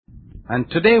And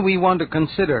today we want to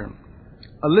consider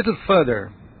a little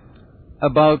further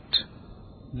about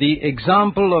the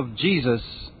example of Jesus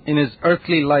in His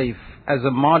earthly life as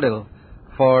a model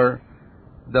for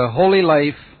the holy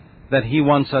life that He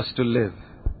wants us to live.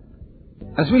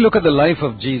 As we look at the life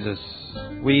of Jesus,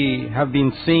 we have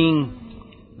been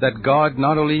seeing that God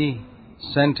not only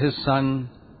sent His Son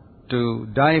to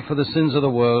die for the sins of the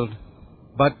world,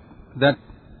 but that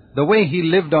the way He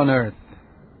lived on earth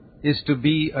is to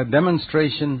be a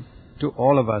demonstration to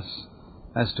all of us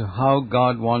as to how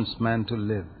God wants man to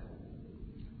live.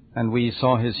 And we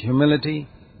saw His humility.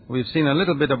 We've seen a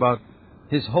little bit about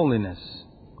His holiness.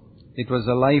 It was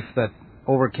a life that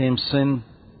overcame sin.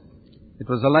 It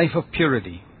was a life of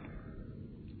purity.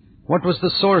 What was the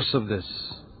source of this?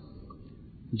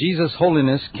 Jesus'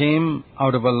 holiness came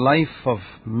out of a life of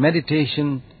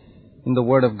meditation in the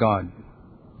Word of God.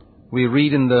 We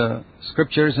read in the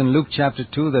Scriptures in Luke chapter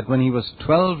 2 that when He was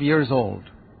 12 years old,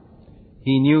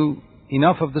 He knew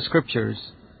enough of the Scriptures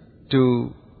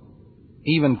to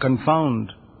even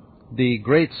confound the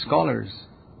great scholars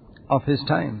of His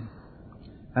time.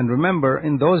 And remember,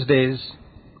 in those days,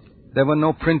 there were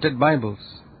no printed Bibles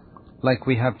like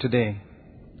we have today.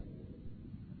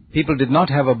 People did not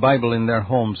have a Bible in their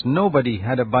homes. Nobody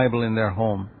had a Bible in their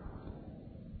home.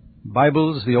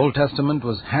 Bibles, the Old Testament,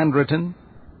 was handwritten,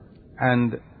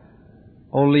 and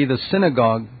only the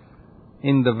synagogue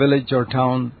in the village or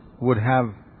town would have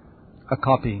a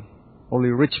copy. Only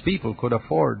rich people could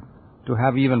afford to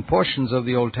have even portions of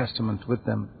the Old Testament with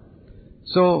them.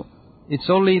 So it's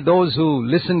only those who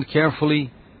listened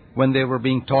carefully when they were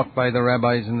being taught by the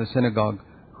rabbis in the synagogue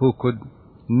who could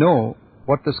know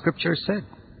what the Scripture said.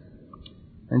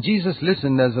 And Jesus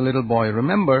listened as a little boy.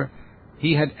 Remember,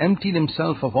 He had emptied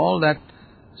Himself of all that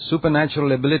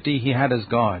supernatural ability He had as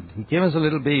God. He came as a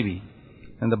little baby,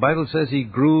 and the Bible says He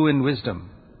grew in wisdom.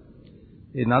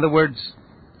 In other words,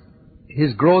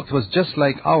 His growth was just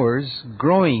like ours,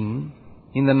 growing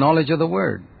in the knowledge of the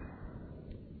Word.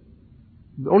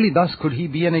 Only thus could He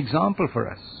be an example for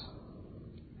us.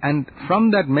 And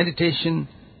from that meditation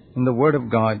in the Word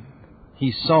of God,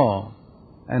 He saw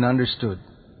and understood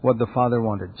what the Father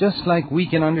wanted, just like we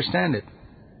can understand it.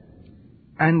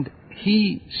 And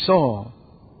He saw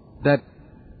that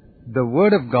the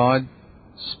Word of God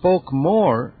spoke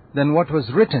more than what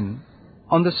was written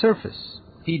on the surface.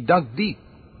 He dug deep.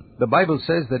 The Bible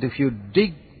says that if you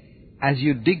dig as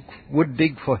you would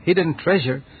dig for hidden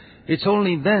treasure, it's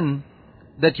only then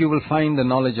that you will find the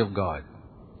knowledge of God.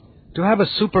 To have a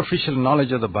superficial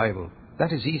knowledge of the Bible,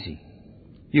 that is easy.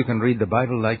 You can read the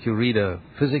Bible like you read a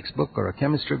physics book or a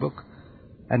chemistry book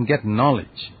and get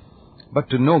knowledge. But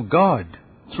to know God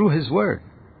through His Word,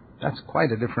 that's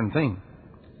quite a different thing.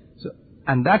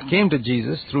 And that came to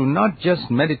Jesus through not just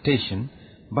meditation,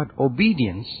 but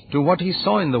obedience to what He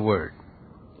saw in the Word.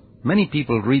 Many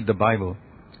people read the Bible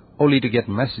only to get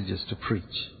messages to preach.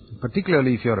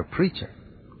 Particularly if you're a preacher,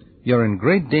 you're in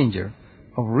great danger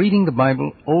of reading the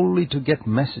Bible only to get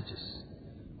messages,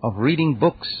 of reading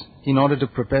books in order to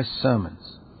prepare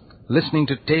sermons, listening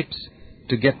to tapes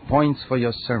to get points for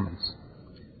your sermons.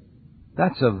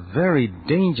 That's a very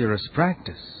dangerous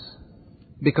practice,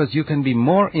 because you can be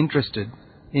more interested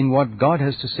in what God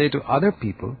has to say to other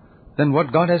people than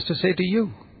what God has to say to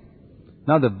you.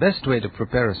 Now, the best way to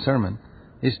prepare a sermon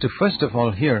is to first of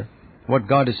all hear what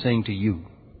God is saying to you,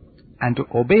 and to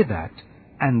obey that,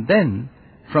 and then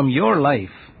from your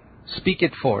life speak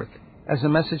it forth as a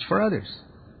message for others.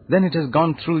 Then it has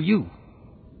gone through you.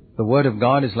 The Word of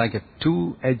God is like a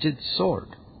two-edged sword.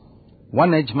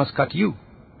 One edge must cut you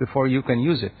before you can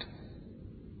use it.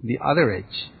 The other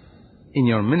edge in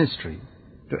your ministry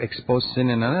to expose sin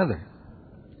in another.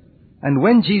 And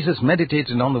when Jesus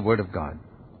meditated on the Word of God,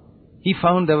 He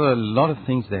found there were a lot of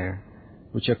things there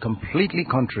which are completely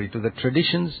contrary to the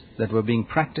traditions that were being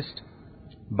practiced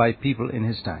by people in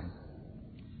His time.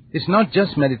 It's not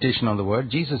just meditation on the Word.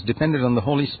 Jesus depended on the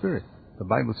Holy Spirit. The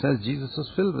Bible says Jesus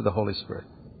was filled with the Holy Spirit.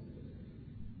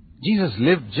 Jesus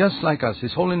lived just like us.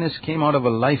 His holiness came out of a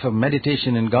life of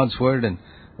meditation in God's Word and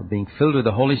of being filled with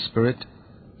the Holy Spirit.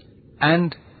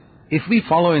 And if we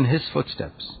follow in His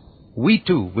footsteps, we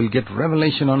too will get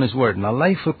revelation on His Word. And our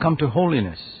life will come to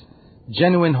holiness,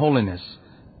 genuine holiness,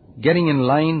 getting in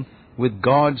line with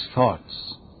God's thoughts.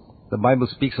 The Bible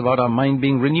speaks about our mind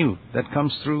being renewed. That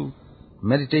comes through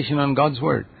meditation on God's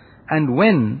Word. And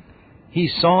when He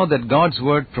saw that God's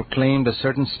Word proclaimed a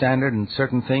certain standard and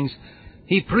certain things,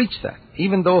 He preached that,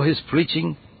 even though His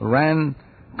preaching ran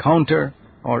counter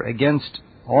or against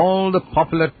all the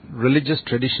popular religious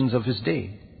traditions of His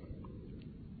day.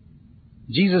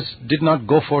 Jesus did not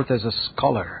go forth as a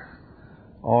scholar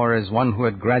or as one who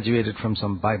had graduated from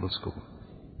some Bible school.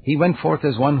 He went forth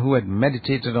as one who had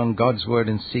meditated on God's word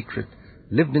in secret,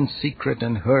 lived in secret,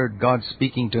 and heard God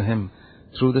speaking to him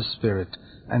through the Spirit,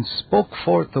 and spoke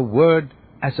forth the word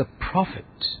as a prophet,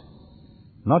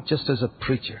 not just as a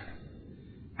preacher.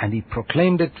 And he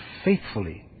proclaimed it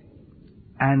faithfully.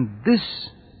 And this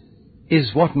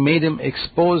is what made him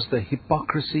expose the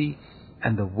hypocrisy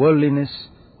and the worldliness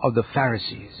of the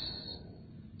Pharisees.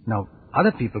 Now,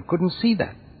 other people couldn't see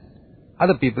that.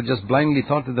 Other people just blindly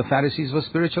thought that the Pharisees were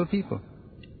spiritual people.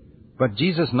 But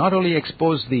Jesus not only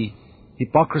exposed the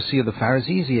hypocrisy of the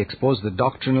Pharisees, he exposed the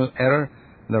doctrinal error,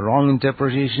 the wrong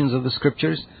interpretations of the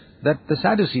Scriptures that the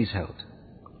Sadducees held.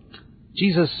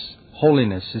 Jesus'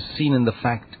 holiness is seen in the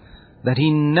fact that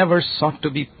he never sought to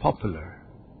be popular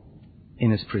in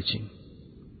his preaching.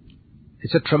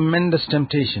 It's a tremendous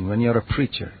temptation when you're a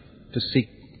preacher to seek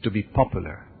to be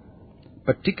popular,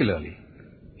 particularly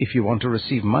if you want to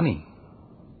receive money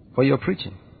for your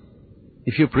preaching.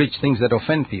 If you preach things that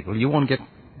offend people, you won't get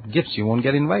gifts, you won't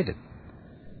get invited.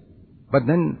 But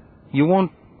then you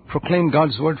won't proclaim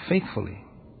God's word faithfully.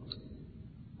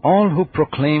 All who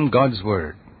proclaim God's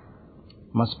word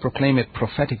must proclaim it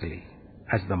prophetically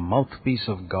as the mouthpiece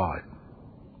of God.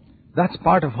 That's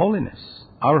part of holiness.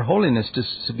 Our holiness is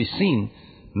to be seen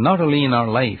not only in our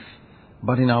life,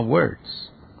 but in our words.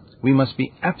 We must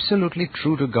be absolutely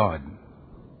true to God.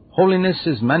 Holiness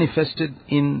is manifested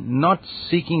in not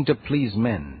seeking to please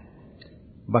men,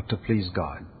 but to please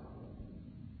God.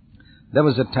 There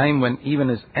was a time when even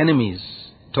his enemies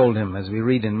told him, as we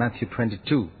read in Matthew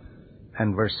 22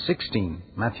 and verse 16,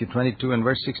 Matthew 22 and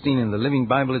verse 16 in the Living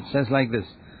Bible, it says like this,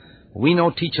 "We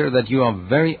know, teacher, that you are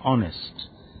very honest,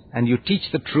 and you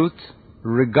teach the truth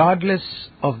regardless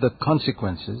of the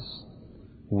consequences,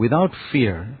 without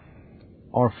fear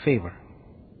or favor."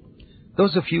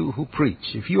 Those of you who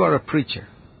preach, if you are a preacher,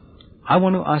 I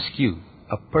want to ask you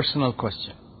a personal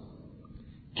question.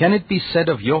 Can it be said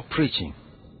of your preaching,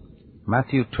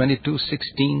 Matthew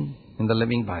 22:16 in the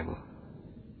Living Bible,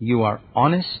 you are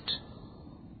honest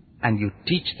and you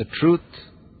teach the truth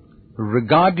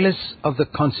regardless of the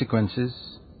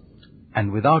consequences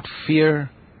and without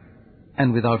fear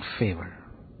and without favor?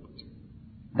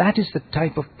 That is the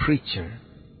type of preacher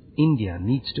India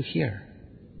needs to hear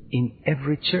in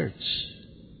every church.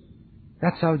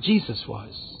 That's how Jesus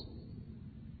was.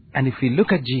 And if we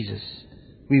look at Jesus,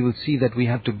 we will see that we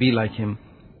have to be like him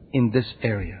in this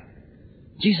area.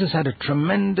 Jesus had a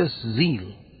tremendous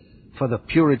zeal for the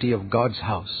purity of God's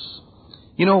house.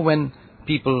 You know, when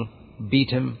people beat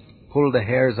him, pulled the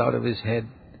hairs out of his head,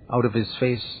 out of his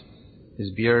face,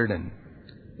 his beard, and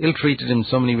ill-treated him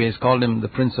so many ways, called him the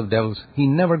Prince of Devils, he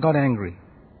never got angry.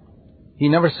 He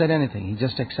never said anything. He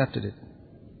just accepted it.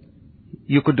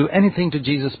 You could do anything to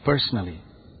Jesus personally,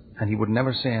 and he would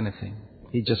never say anything.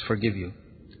 He'd just forgive you.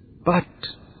 But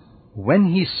when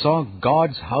he saw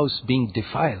God's house being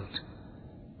defiled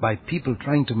by people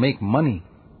trying to make money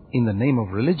in the name of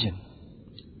religion,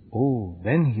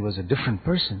 then he was a different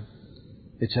person.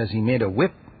 It says he made a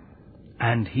whip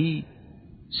and he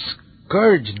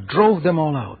scourged, drove them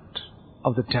all out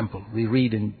of the temple. We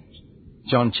read in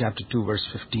John chapter 2 verse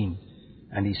 15,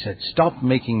 and he said, "Stop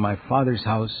making my Father's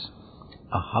house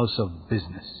a house of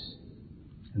business."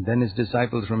 And then his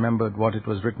disciples remembered what it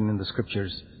was written in the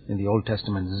Scriptures in the Old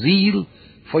Testament, "Zeal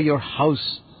for your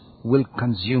house will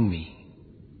consume me."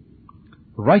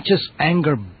 Righteous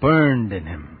anger burned in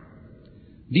him.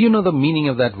 Do you know the meaning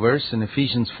of that verse in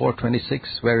Ephesians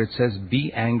 4:26 where it says,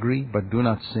 "Be angry, but do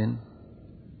not sin"?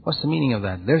 What's the meaning of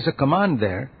that? There's a command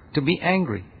there to be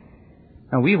angry.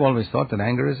 Now, we've always thought that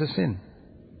anger is a sin.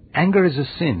 Anger is a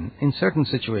sin in certain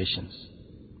situations.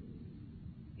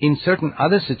 In certain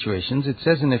other situations, it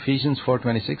says in Ephesians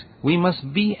 4:26, we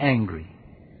must be angry.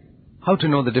 How to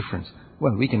know the difference?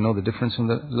 Well, we can know the difference from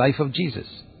the life of Jesus.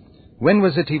 When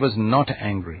was it he was not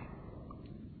angry?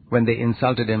 When they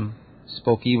insulted him,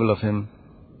 spoke evil of him,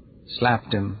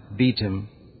 slapped him, beat him,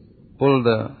 pulled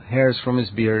the hairs from his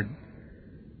beard,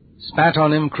 spat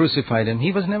on him, crucified him.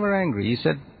 He was never angry. He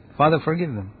said, "Father,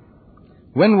 forgive them."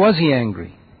 When was he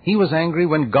angry? He was angry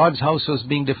when God's house was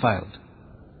being defiled,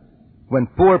 when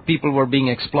poor people were being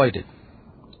exploited,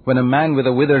 when a man with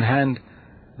a withered hand,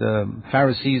 the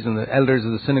Pharisees and the elders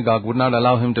of the synagogue would not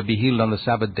allow him to be healed on the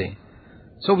Sabbath day.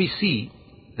 So we see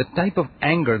the type of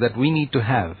anger that we need to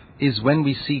have is when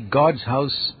we see God's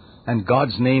house and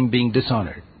God's name being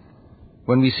dishonored,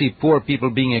 when we see poor people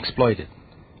being exploited.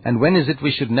 And when is it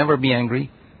we should never be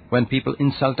angry? When people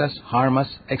insult us, harm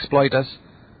us, exploit us,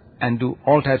 and do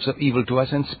all types of evil to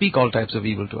us and speak all types of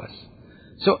evil to us.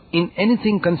 So in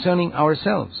anything concerning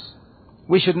ourselves,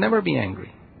 we should never be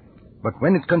angry. But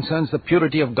when it concerns the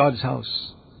purity of God's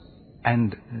house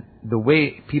and the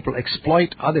way people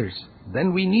exploit others,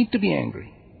 then we need to be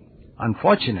angry.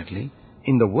 Unfortunately,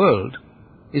 in the world,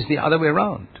 it's the other way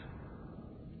around.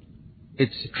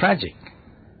 It's tragic,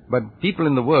 but people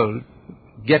in the world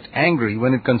get angry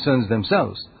when it concerns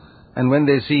themselves. And when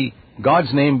they see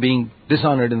God's name being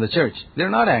dishonored in the church, they're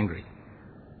not angry.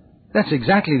 That's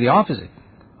exactly the opposite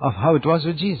of how it was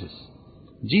with Jesus.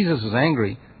 Jesus was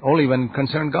angry only when it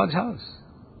concerned God's house.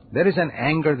 There is an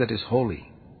anger that is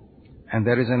holy, and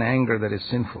there is an anger that is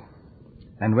sinful.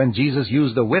 And when Jesus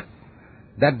used the whip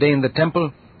that day in the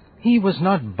temple, he was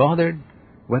not bothered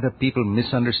whether people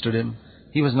misunderstood him.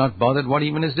 He was not bothered what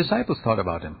even his disciples thought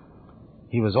about him.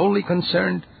 He was only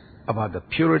concerned about the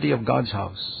purity of God's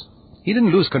house. He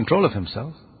didn't lose control of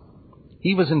himself.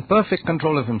 He was in perfect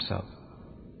control of himself.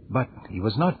 But he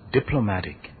was not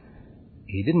diplomatic.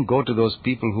 He didn't go to those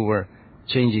people who were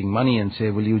changing money and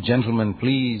say, "Will you gentlemen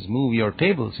please move your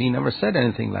tables?" He never said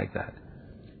anything like that.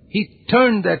 He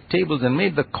turned their tables and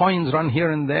made the coins run here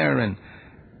and there and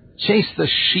chased the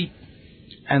sheep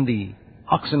and the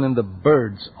oxen and the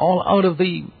birds all out of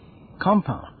the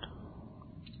compound.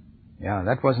 Yeah,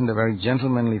 that wasn't a very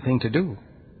gentlemanly thing to do.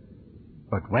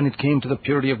 But when it came to the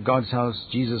purity of God's house,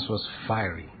 Jesus was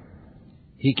fiery.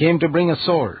 He came to bring a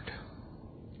sword,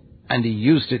 and he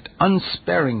used it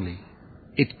unsparingly.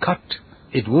 It cut,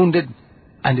 it wounded,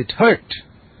 and it hurt,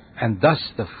 and thus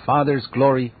the Father's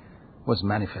glory was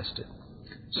manifested.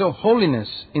 So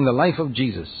holiness in the life of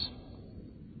Jesus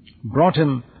brought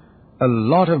him a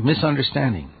lot of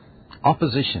misunderstanding,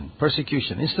 opposition,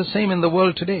 persecution. It's the same in the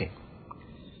world today.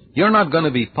 You're not going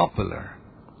to be popular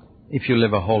if you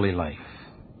live a holy life.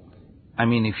 I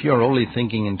mean, if you're only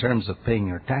thinking in terms of paying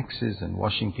your taxes and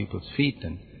washing people's feet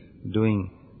and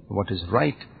doing what is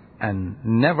right and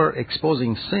never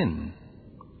exposing sin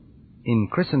in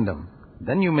Christendom,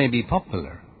 then you may be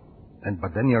popular,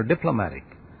 but then you're diplomatic.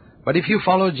 But if you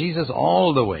follow Jesus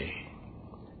all the way,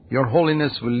 your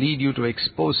holiness will lead you to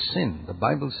expose sin. The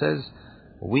Bible says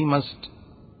we must,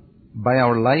 by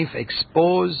our life,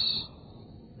 expose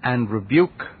and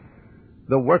rebuke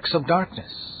the works of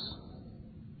darkness.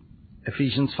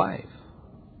 Ephesians 5.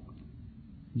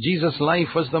 Jesus' life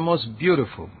was the most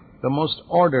beautiful, the most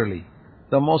orderly,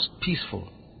 the most peaceful,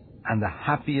 and the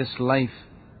happiest life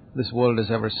this world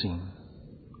has ever seen.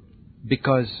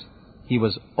 Because he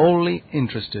was only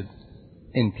interested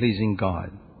in pleasing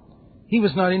God. He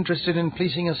was not interested in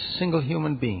pleasing a single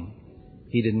human being.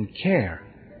 He didn't care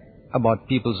about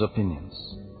people's opinions.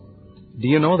 Do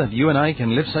you know that you and I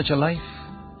can live such a life?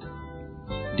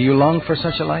 Do you long for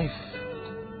such a life?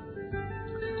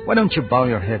 Why don't you bow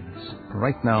your heads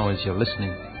right now as you're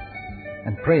listening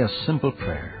and pray a simple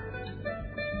prayer.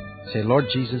 Say, "Lord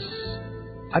Jesus,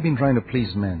 I've been trying to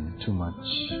please men too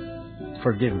much.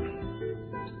 Forgive me.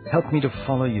 Help me to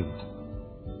follow you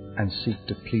and seek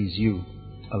to please you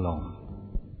alone."